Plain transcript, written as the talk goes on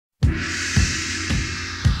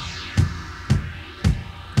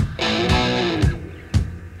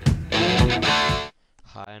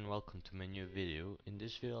and welcome to my new video. In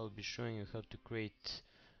this video I'll be showing you how to create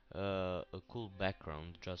a cool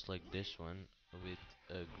background just like this one with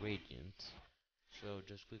a gradient. So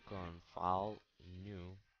just click on File,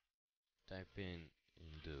 New, type in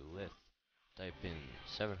the width, type in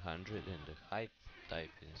 700, and the height,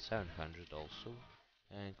 type in 700 also,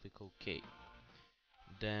 and click OK.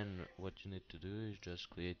 Then what you need to do is just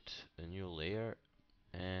create a new layer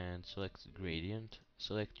and select gradient,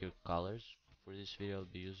 select your colors. For this video I'll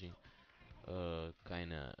be using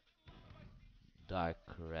kinda dark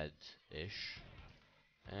red-ish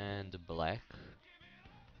and black.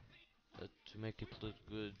 To make it look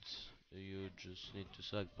good, you just need to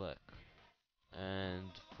select black.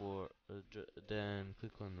 And then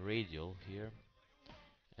click on radial here,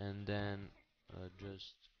 and then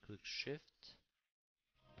just click shift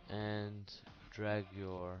and drag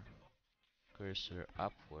your cursor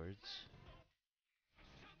upwards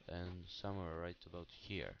and somewhere right about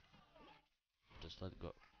here. Just let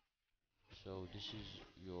go. So this is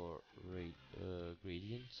your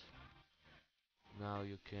gradient. Now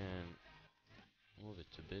you can move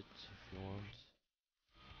it a bit if you want,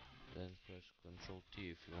 then press Ctrl T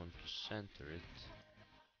if you want to center it,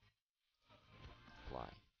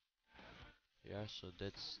 apply. Yeah, so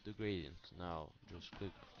that's the gradient. Now just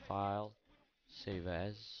click File, Save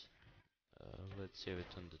As, let's save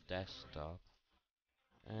it on the desktop,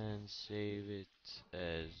 and save it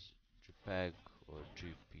as JPEG or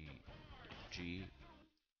JPG,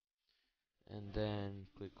 and then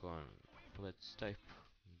click on, let's type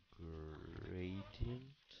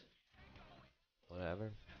gradient,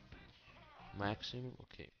 whatever, maximum,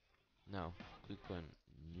 okay. Now click on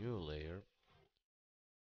new layer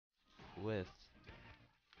with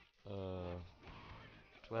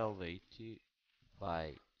 1280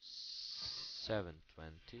 by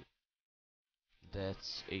 720,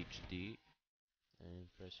 that's HD, and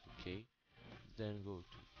press OK. Then go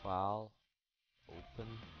to File, Open,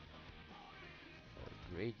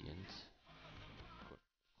 Gradient,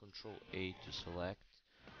 Control A to select,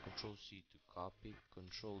 Control C to copy,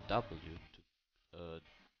 Control W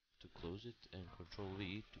to close it, and Control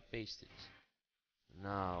V to paste it.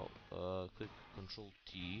 Now click Control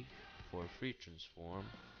T for free transform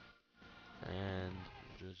and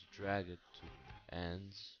just drag it to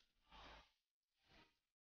ends,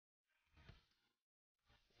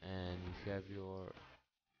 and you have your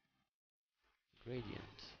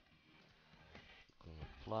gradient. Click on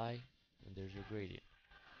apply, and there's your gradient.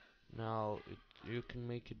 Now you can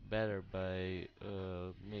make it better by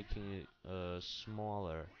making it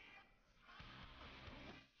smaller,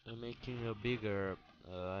 making a bigger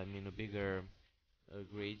a bigger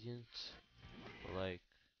gradient, like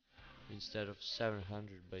instead of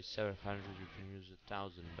 700 by 700 you can use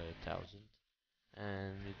 1000 by 1000,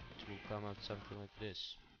 and it will come out something like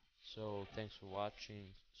this. So thanks for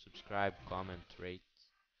watching, subscribe, comment, rate,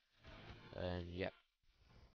 and yeah.